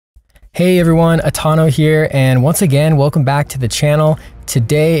Hey everyone, Atano here, and once again, welcome back to the channel.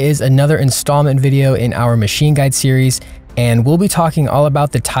 Today is another installment video in our machine guide series, and we'll be talking all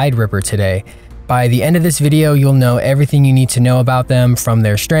about the Tideripper today. By the end of this video, you'll know everything you need to know about them, from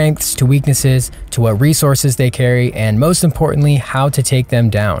their strengths to weaknesses, to what resources they carry, and most importantly, how to take them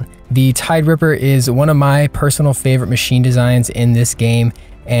down. The Tideripper is one of my personal favorite machine designs in this game,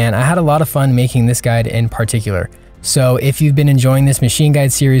 and I had a lot of fun making this guide in particular. So if you've been enjoying this machine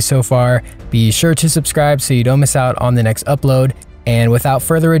guide series so far, be sure to subscribe so you don't miss out on the next upload. And without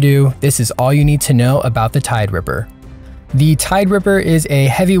further ado, this is all you need to know about the Tideripper. The Tideripper is a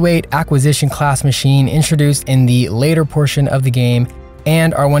heavyweight acquisition class machine introduced in the later portion of the game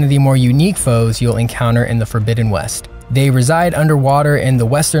and are one of the more unique foes you'll encounter in the Forbidden West. They reside underwater in the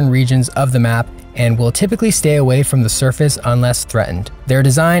western regions of the map and will typically stay away from the surface unless threatened. Their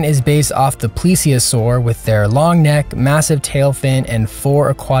design is based off the plesiosaur with their long neck, massive tail fin, and 4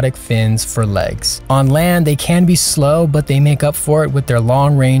 aquatic fins for legs. On land, they can be slow, but they make up for it with their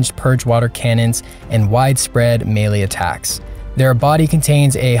long-range purge water cannons and widespread melee attacks. Their body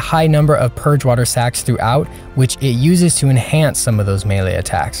contains a high number of purge water sacs throughout, which it uses to enhance some of those melee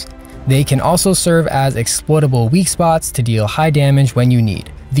attacks. They can also serve as exploitable weak spots to deal high damage when you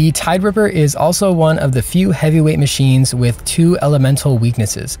need. The Tideripper is also one of the few heavyweight machines with 2 elemental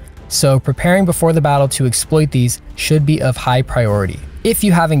weaknesses, so preparing before the battle to exploit these should be of high priority. If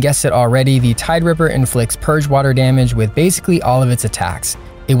you haven't guessed it already, the Tideripper inflicts purge water damage with basically all of its attacks.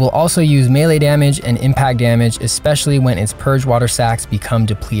 It will also use melee damage and impact damage, especially when its purge water sacs become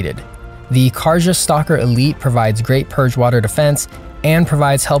depleted. The Karja Stalker Elite provides great purge water defense and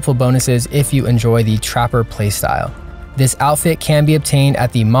provides helpful bonuses if you enjoy the Trapper playstyle. This outfit can be obtained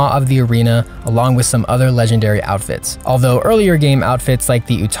at the Maw of the Arena along with some other legendary outfits, although earlier game outfits like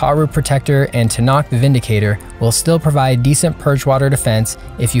the Utaru Protector and Tanakh the Vindicator will still provide decent purge water defense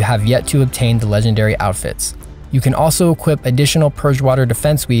if you have yet to obtain the legendary outfits. You can also equip additional purge water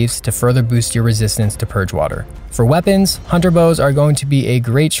defense weaves to further boost your resistance to purge water. For weapons, hunter bows are going to be a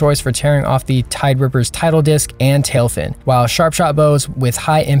great choice for tearing off the Tideripper's title disc and tail fin, while sharpshot bows with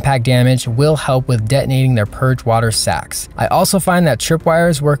high impact damage will help with detonating their purge water sacs. I also find that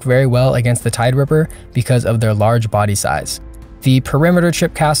tripwires work very well against the Tideripper because of their large body size. The perimeter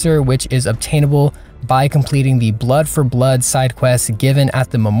tripcaster, which is obtainable by completing the Blood for Blood side quest given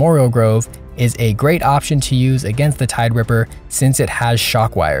at the Memorial Grove, is a great option to use against the Tideripper since it has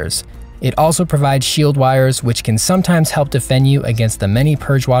shock wires. It also provides shield wires, which can sometimes help defend you against the many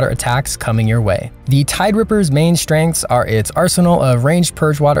purge water attacks coming your way. The Tideripper's main strengths are its arsenal of ranged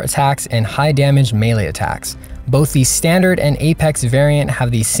purge water attacks and high damage melee attacks. Both the standard and apex variant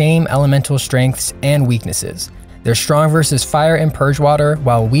have the same elemental strengths and weaknesses. They're strong versus fire and purge water,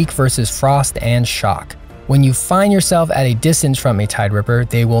 while weak versus frost and shock. When you find yourself at a distance from a Tideripper,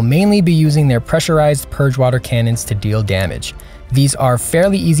 they will mainly be using their pressurized purge water cannons to deal damage. These are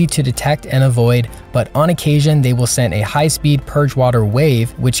fairly easy to detect and avoid, but on occasion they will send a high-speed purge water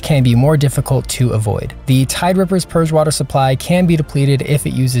wave, which can be more difficult to avoid. The Tideripper's purge water supply can be depleted if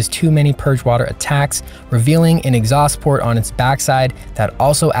it uses too many purge water attacks, revealing an exhaust port on its backside that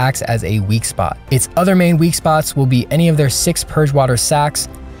also acts as a weak spot. Its other main weak spots will be any of their 6 purge water sacs,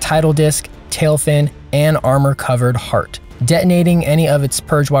 title disc, tail fin, and armor-covered heart. Detonating any of its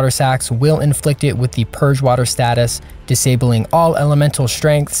purge water sacs will inflict it with the purge water status, disabling all elemental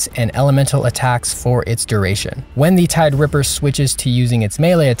strengths and elemental attacks for its duration. When the Tideripper switches to using its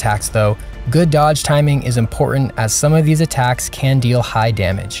melee attacks though, good dodge timing is important as some of these attacks can deal high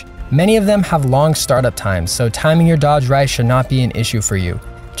damage. Many of them have long startup times, so timing your dodge right should not be an issue for you.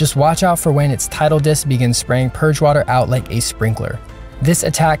 Just watch out for when its title disc begins spraying purge water out like a sprinkler. This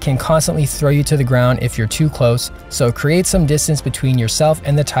attack can constantly throw you to the ground if you're too close, so create some distance between yourself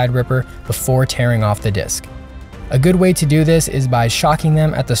and the Tideripper before tearing off the disc. A good way to do this is by shocking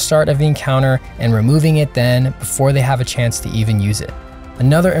them at the start of the encounter and removing it then before they have a chance to even use it.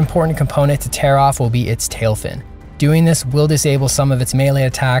 Another important component to tear off will be its tail fin. Doing this will disable some of its melee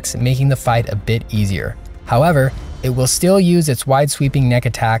attacks, making the fight a bit easier. However, it will still use its wide sweeping neck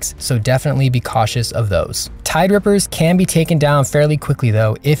attacks, so definitely be cautious of those. Tiderippers can be taken down fairly quickly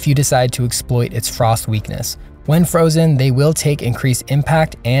though if you decide to exploit its frost weakness. When frozen, they will take increased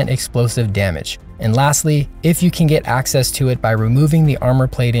impact and explosive damage. And lastly, if you can get access to it by removing the armor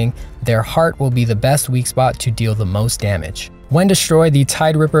plating, their heart will be the best weak spot to deal the most damage. When destroyed, the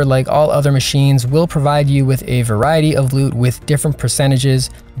Tideripper, like all other machines, will provide you with a variety of loot with different percentages,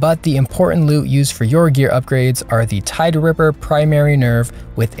 but the important loot used for your gear upgrades are the Tideripper primary nerve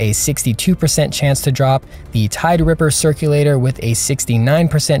with a 62% chance to drop, the Tideripper circulator with a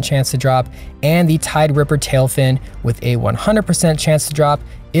 69% chance to drop, and the Tideripper tail fin with a 100% chance to drop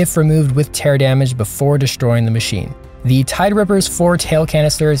if removed with tear damage before destroying the machine. The Tideripper's 4 tail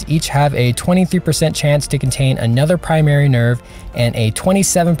canisters each have a 23% chance to contain another primary nerve and a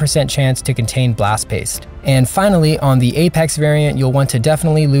 27% chance to contain blast paste. And finally, on the Apex variant, you'll want to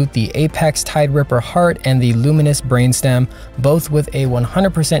definitely loot the Apex Tideripper heart and the Luminous brainstem, both with a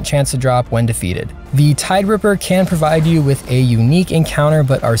 100% chance to drop when defeated. The Tideripper can provide you with a unique encounter,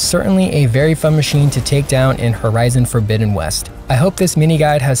 but are certainly a very fun machine to take down in Horizon Forbidden West. I hope this mini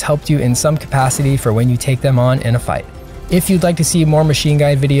guide has helped you in some capacity for when you take them on in a fight. If you'd like to see more machine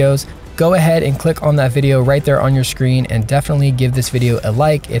guide videos, go ahead and click on that video right there on your screen, and definitely give this video a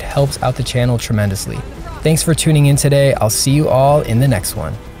like. It helps out the channel tremendously. Thanks for tuning in today. I'll see you all in the next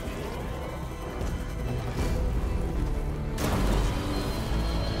one.